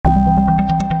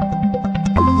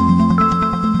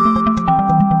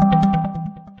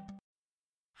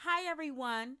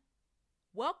everyone.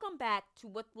 Welcome back to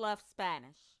With Love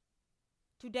Spanish.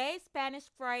 Today's Spanish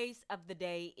phrase of the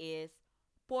day is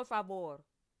por favor,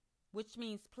 which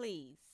means please.